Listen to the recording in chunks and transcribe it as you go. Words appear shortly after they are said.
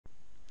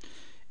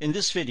In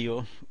this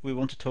video we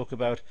want to talk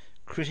about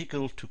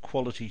critical to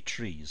quality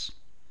trees,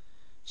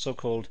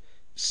 so-called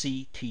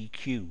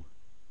CTQ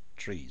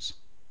trees.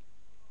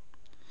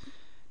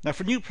 Now,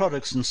 for new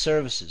products and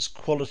services,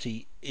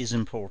 quality is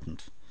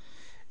important.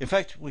 In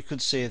fact, we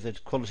could say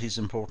that quality is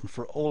important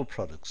for all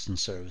products and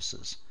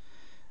services,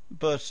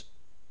 but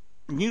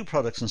new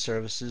products and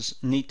services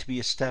need to be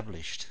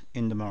established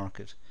in the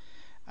market,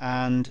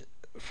 and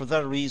for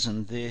that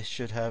reason they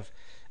should have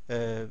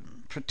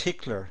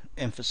particular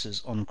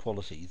emphasis on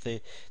quality.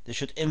 They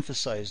should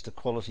emphasize the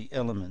quality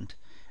element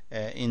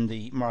in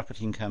the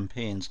marketing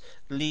campaigns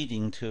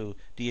leading to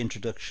the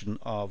introduction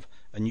of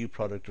a new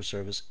product or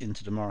service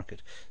into the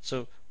market.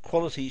 So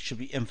quality should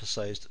be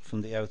emphasized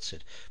from the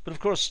outset. But of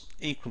course,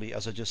 equally,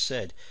 as I just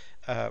said,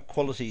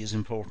 quality is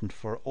important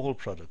for all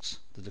products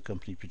that the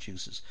company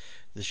produces.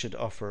 They should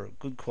offer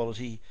good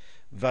quality,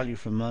 value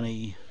for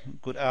money,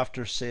 good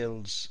after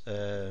sales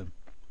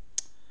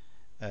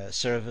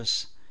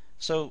service.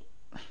 So,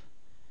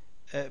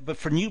 but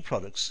for new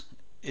products,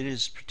 it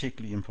is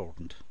particularly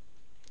important.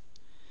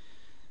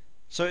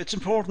 So it's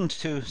important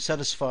to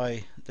satisfy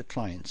the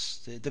clients,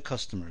 the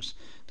customers.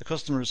 The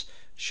customers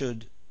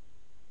should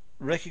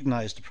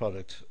recognize the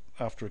product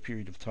after a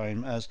period of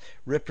time as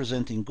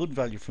representing good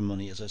value for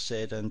money, as I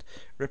said, and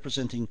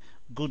representing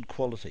good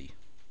quality.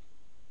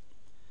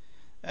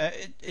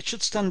 It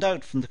should stand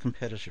out from the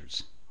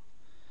competitors.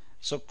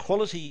 So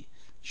quality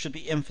should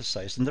be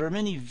emphasized, and there are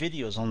many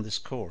videos on this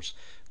course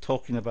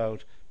talking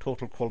about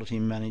total quality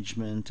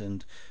management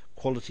and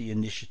quality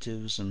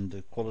initiatives and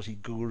the quality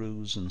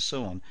gurus and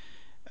so on.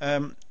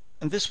 And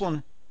this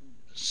one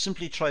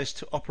simply tries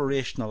to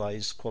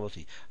operationalize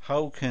quality.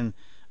 How can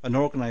an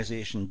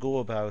organization go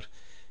about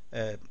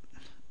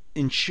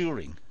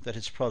ensuring that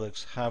its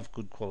products have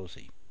good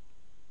quality?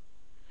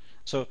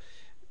 So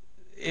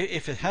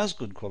if it has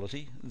good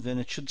quality, then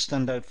it should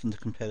stand out from the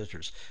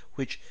competitors,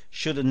 which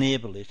should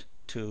enable it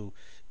to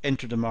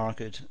enter the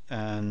market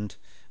and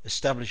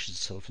establish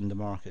itself in the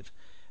market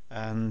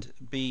and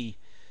be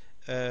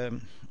a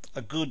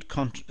good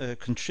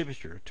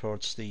contributor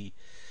towards the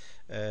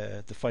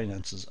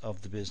finances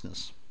of the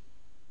business.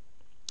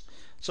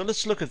 So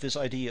let's look at this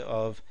idea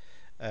of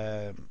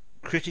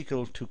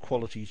critical to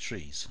quality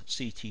trees,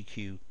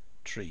 CTQ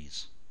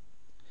trees.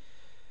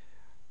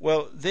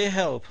 Well, they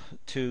help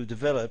to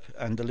develop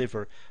and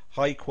deliver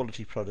high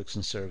quality products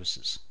and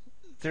services.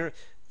 They're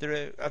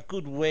a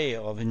good way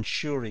of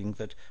ensuring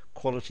that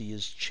quality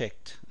is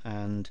checked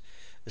and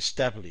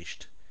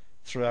established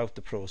throughout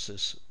the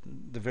process,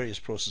 the various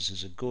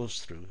processes it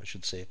goes through, I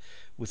should say,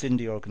 within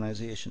the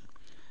organization.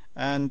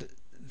 And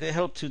they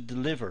help to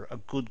deliver a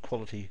good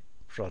quality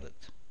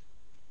product.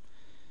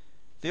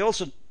 They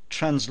also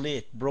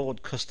translate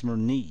broad customer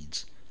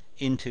needs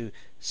into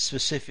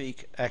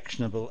specific,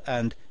 actionable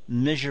and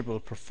measurable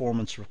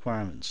performance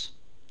requirements.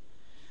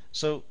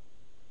 So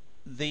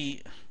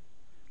the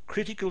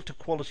critical to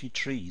quality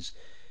trees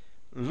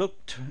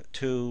look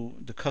to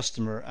the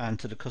customer and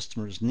to the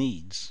customer's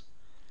needs,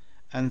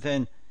 and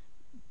then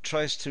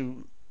tries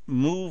to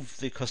move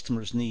the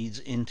customer's needs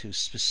into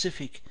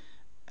specific,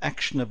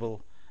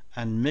 actionable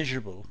and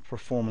measurable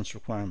performance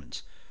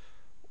requirements.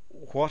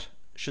 What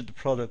should the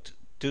product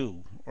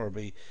do or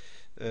be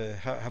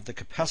have the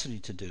capacity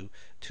to do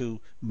to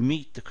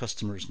meet the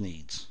customer's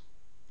needs?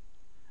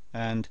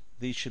 And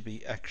these should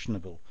be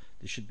actionable.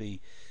 They should be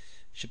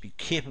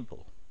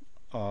capable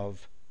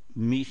of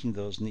meeting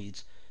those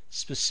needs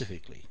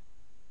specifically.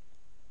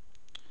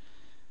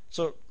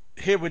 So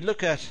here we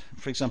look at,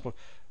 for example,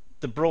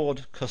 the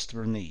broad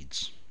customer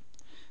needs.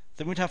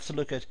 Then we'd have to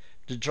look at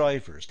the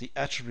drivers, the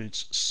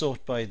attributes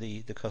sought by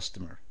the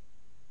customer.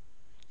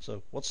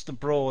 So what's the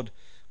broad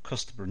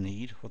customer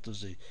need? What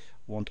does he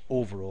want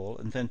overall?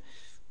 And then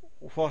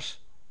what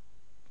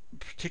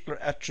particular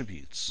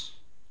attributes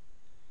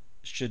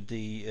should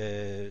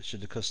the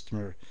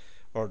customer,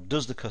 or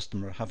does the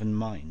customer have in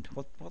mind?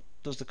 What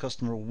does the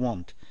customer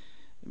want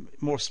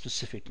more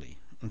specifically?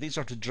 And these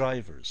are the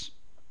drivers.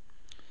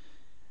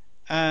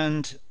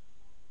 And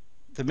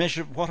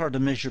what are the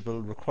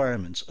measurable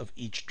requirements of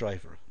each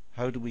driver?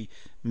 How do we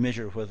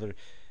measure whether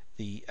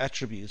the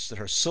attributes that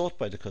are sought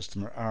by the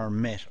customer are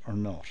met or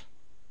not?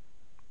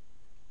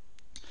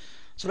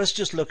 So let's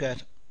just look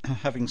at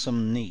having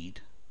some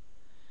need.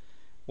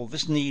 Well,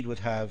 this need would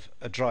have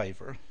a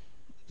driver.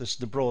 This is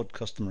the broad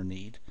customer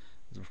need.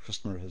 The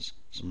customer has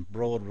some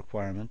broad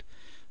requirement,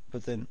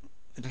 but then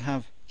it'll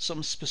have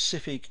some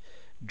specific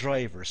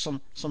driver,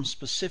 some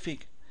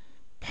specific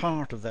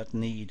part of that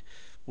need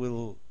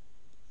will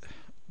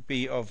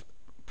be of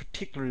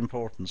particular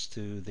importance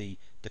to the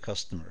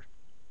customer.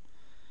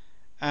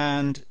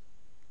 And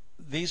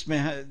these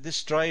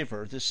this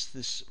driver,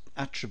 this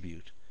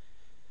attribute,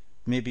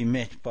 may be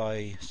met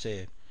by,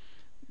 say,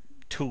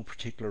 two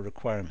particular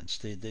requirements.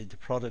 The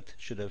product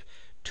should have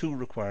two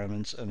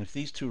requirements, and if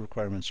these two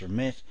requirements are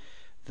met,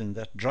 then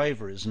that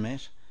driver is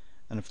met,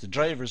 and if the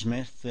driver is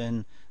met,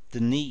 then the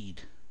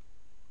need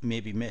may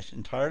be met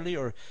entirely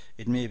or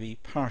it may be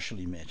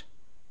partially met.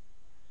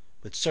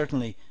 but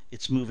certainly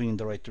it's moving in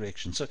the right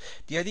direction. So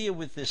the idea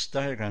with this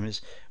diagram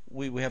is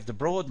we have the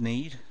broad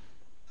need.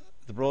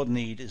 The broad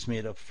need is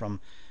made up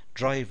from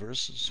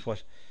drivers, is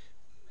what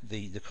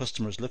the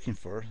customer is looking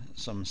for,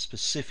 some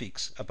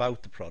specifics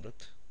about the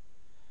product,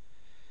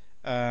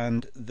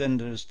 and then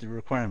there's the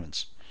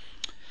requirements.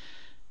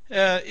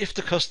 If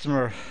the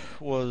customer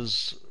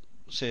was,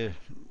 say,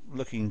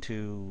 looking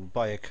to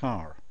buy a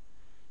car,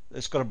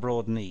 it's got a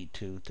broad need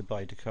to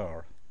buy the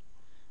car,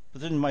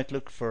 but then might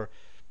look for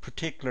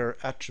particular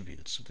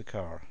attributes of the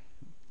car.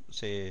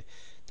 Say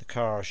the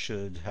car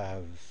should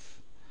have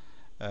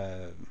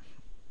a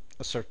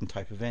certain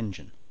type of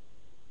engine.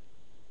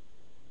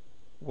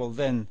 Well,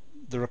 then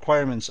the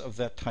requirements of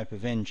that type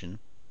of engine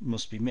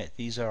must be met.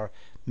 These are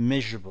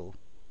measurable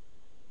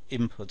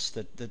inputs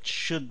that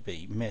should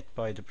be met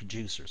by the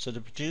producer. So the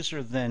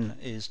producer then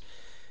is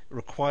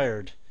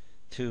required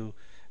to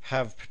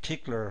have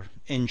particular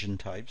engine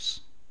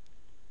types.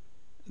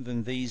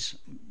 Then these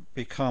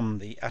become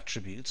the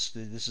attributes.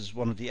 This is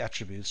one of the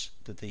attributes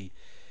that the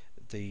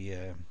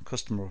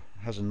customer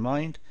has in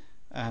mind,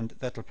 and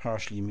that will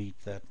partially meet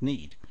that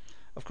need.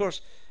 Of course,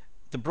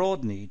 the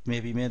broad need may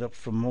be made up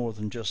from more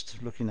than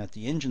just looking at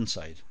the engine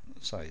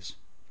size.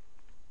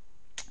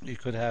 You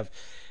could have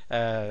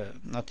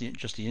not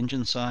just the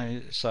engine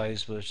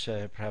size,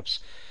 but perhaps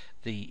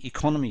the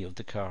economy of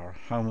the car.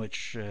 How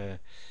much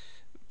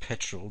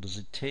petrol does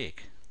it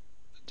take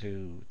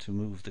to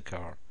move the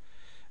car?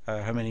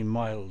 How many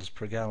miles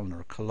per gallon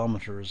or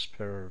kilometers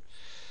per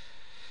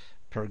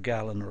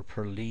gallon or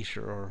per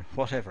litre or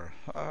whatever.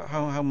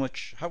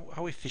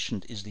 How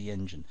efficient is the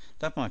engine?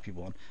 That might be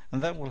one,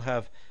 and that will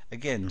have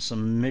again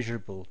some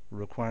measurable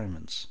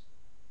requirements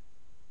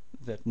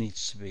that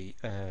needs to be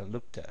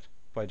looked at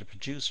by the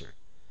producer.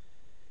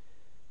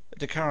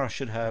 The car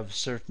should have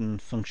certain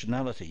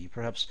functionality,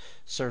 perhaps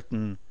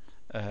certain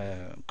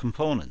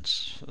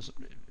components.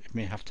 It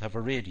may have to have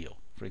a radio,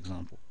 for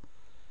example.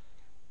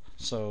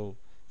 So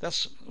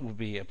that would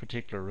be a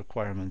particular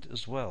requirement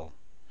as well.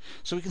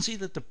 So we can see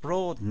that the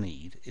broad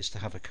need is to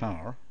have a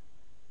car,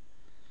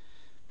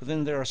 but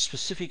then there are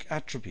specific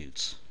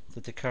attributes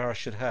that the car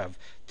should have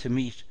to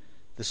meet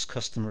this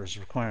customer's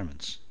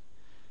requirements.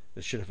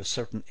 It should have a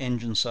certain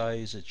engine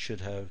size, it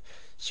should have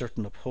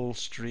certain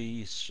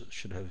upholstery, it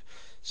should have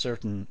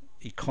certain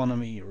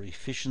economy or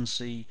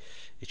efficiency,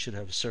 it should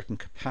have a certain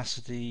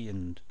capacity,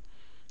 and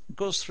it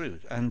goes through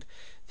it. And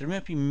there may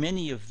be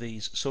many of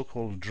these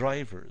so-called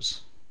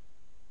drivers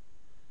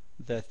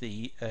that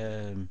the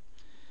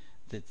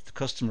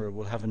customer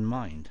will have in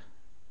mind,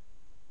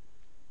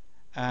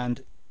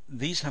 and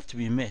these have to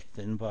be met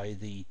then by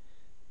the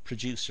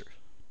producer.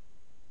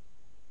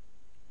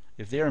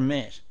 If they are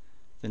met,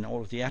 then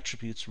all of the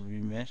attributes will be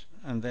met,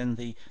 and then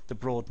the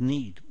broad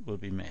need will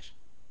be met.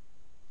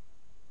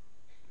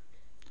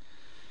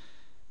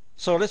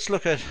 So let's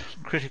look at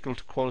critical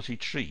to quality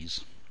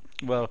trees.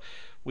 Well,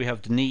 we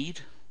have the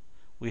need,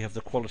 we have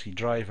the quality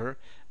driver,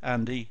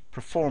 and the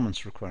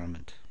performance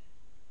requirement.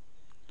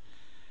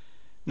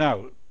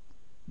 Now,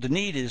 the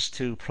need is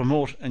to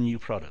promote a new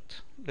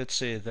product. Let's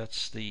say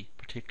that's the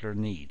particular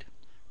need.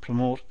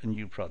 Promote a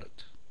new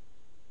product.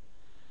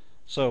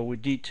 So we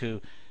need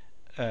to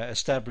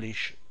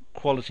establish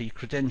quality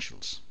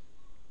credentials.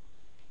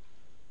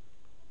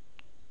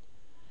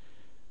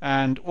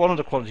 And one of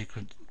the quality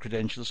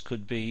credentials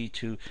could be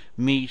to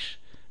meet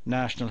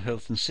national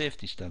health and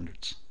safety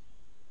standards.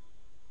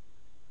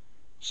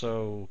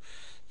 So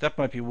that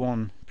might be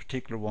one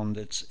particular one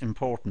that's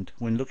important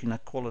when looking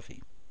at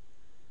quality.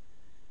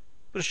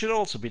 But it should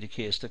also be the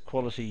case that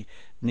quality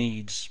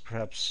needs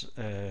perhaps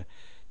to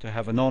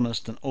have an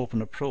honest and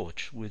open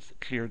approach with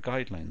clear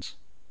guidelines.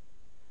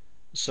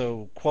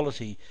 So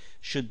quality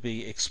should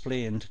be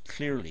explained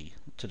clearly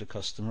to the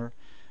customer,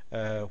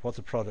 what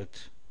the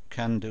product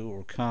can do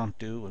or can't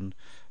do, and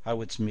how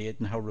it's made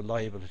and how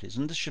reliable it is.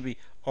 And this should be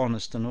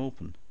honest and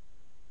open.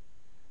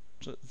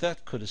 So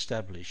that could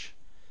establish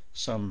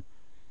some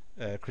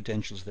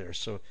credentials there.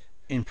 So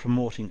in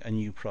promoting a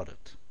new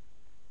product,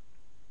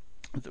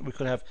 we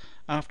could have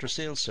after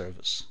sales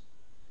service,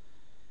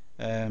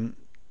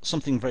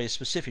 something very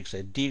specific,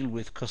 say deal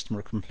with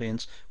customer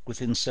complaints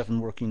within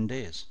 7 working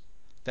days.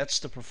 That's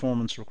the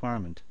performance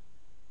requirement.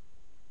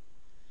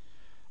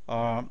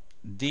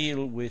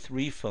 Deal with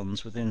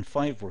refunds within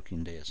 5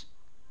 working days.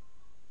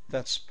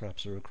 That's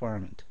perhaps a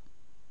requirement.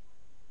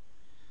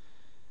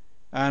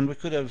 And we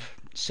could have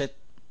set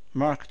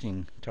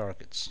marketing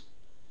targets.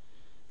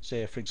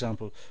 Say, for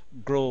example,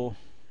 grow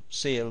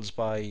sales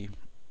by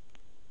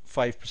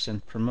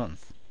 5% per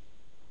month,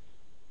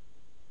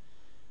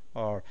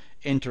 or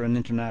enter an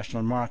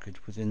international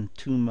market within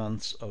 2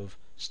 months of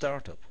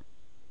startup.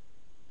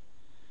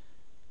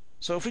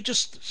 So if we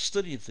just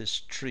study this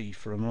tree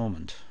for a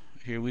moment,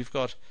 here we've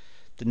got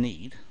the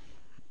need,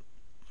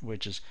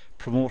 which is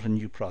promote a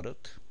new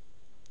product.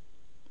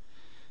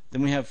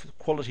 Then we have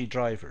quality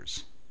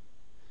drivers.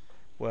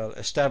 Well,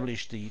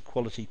 establish the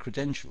quality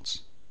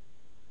credentials.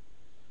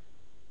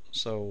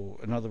 So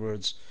in other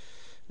words,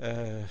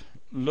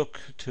 look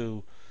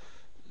to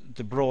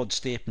the broad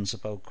statements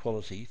about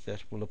quality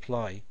that will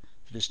apply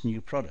to this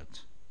new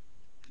product.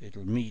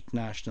 It'll meet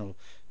national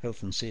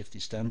health and safety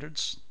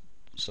standards,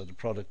 so the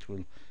product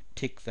will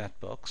tick that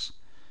box,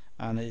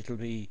 and it'll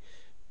be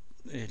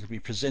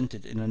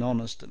presented in an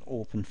honest and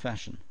open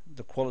fashion.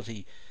 The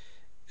quality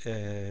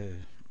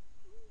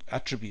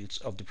attributes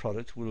of the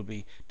product will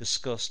be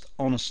discussed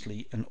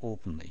honestly and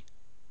openly.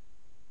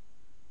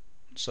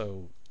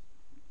 So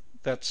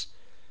that's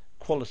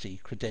quality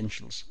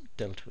credentials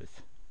dealt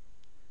with.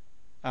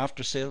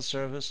 After sales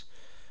service,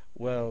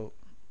 well,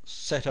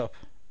 set up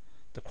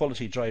the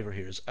quality driver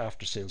here is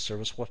after sales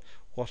service.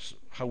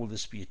 How will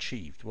this be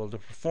achieved? Well, the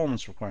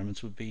performance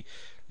requirements would be,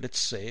 let's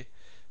say,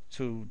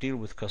 to deal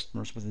with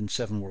customers within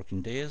 7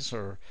 working days,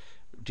 or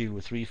deal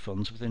with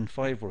refunds within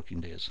 5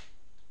 working days.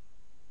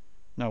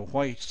 Now,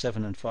 why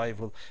 7 and 5?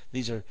 Well,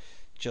 these are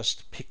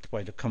just picked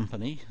by the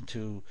company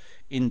to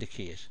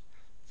indicate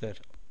that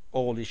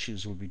all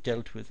issues will be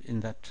dealt with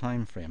in that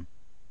time frame.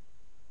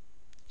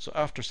 So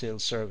after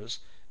sales service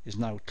is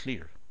now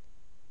clear.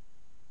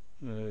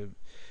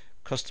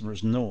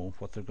 Customers know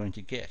what they're going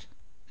to get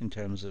in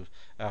terms of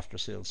after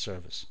sales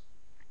service.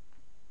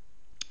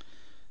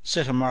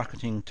 Set a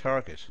marketing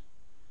target.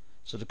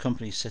 So the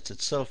company sets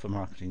itself a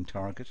marketing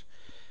target,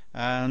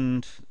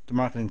 and the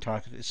marketing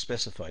target is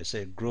specified.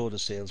 Say, grow the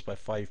sales by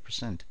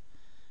 5%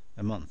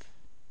 a month,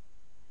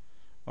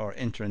 or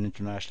enter an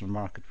international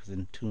market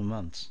within 2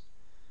 months.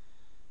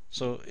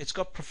 So it's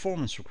got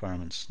performance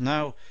requirements.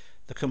 Now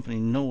the company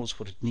knows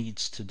what it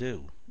needs to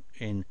do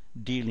in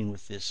dealing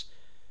with this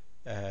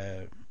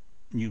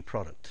new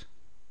product.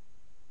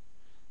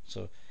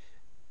 So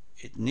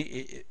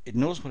it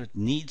knows what it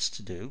needs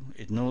to do,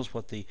 it knows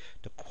what the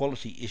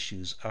quality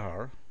issues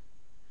are,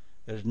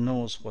 and it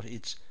knows what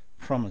it's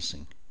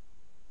promising.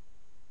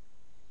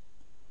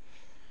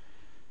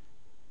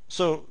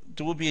 So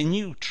there will be a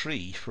new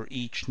tree for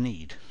each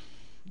need.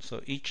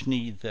 So each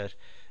need that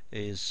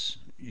is,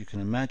 you can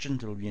imagine,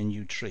 there will be a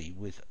new tree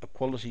with a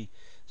quality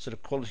set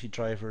of quality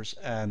drivers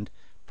and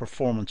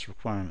performance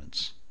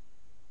requirements.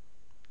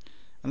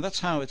 And that's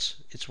how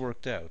it's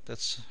worked out.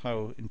 That's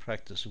how in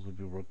practice it would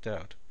be worked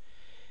out.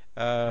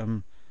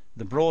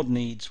 The broad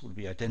needs would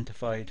be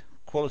identified,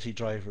 quality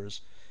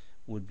drivers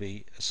would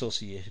be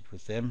associated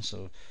with them.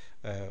 So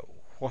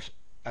what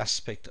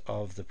aspect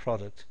of the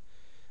product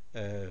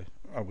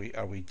are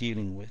we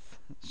dealing with,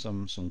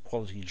 some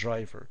quality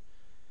driver,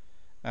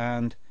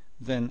 and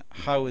then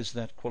how is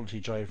that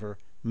quality driver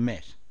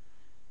met,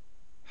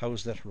 how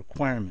is that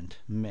requirement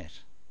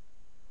met,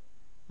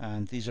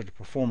 and these are the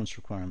performance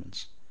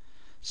requirements.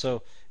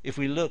 So if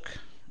we look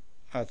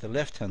at the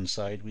left hand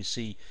side, we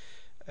see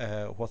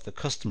what the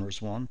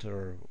customers want,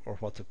 or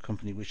what the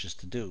company wishes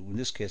to do, in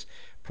this case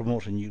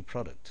promote a new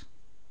product.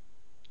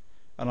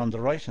 And on the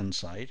right hand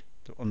side,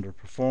 under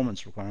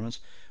performance requirements,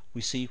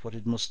 we see what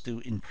it must do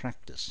in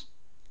practice.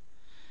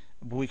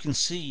 But we can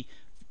see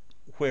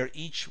where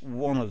each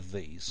one of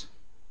these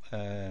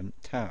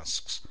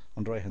tasks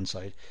on the right hand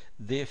side,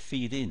 they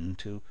feed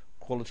into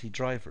quality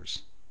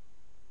drivers,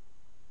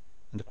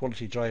 and the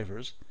quality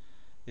drivers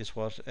is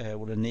what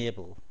will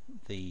enable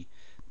the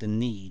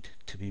need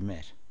to be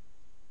met.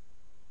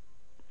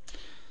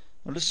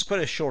 Well, this is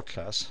quite a short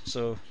class,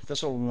 so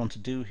that's all we want to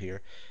do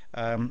here.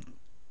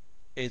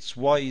 It's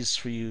wise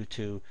for you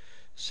to,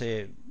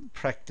 say,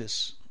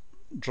 practice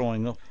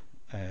drawing up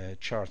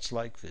charts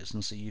like this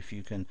and see if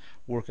you can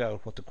work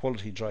out what the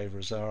quality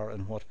drivers are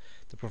and what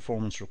the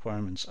performance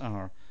requirements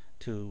are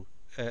to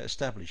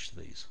establish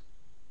these,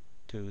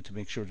 to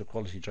make sure the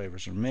quality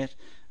drivers are met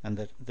and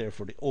that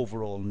therefore the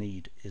overall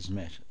need is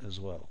met as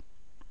well.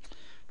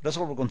 But that's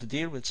all we're going to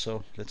deal with,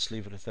 so let's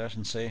leave it at that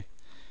and say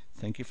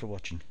thank you for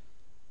watching.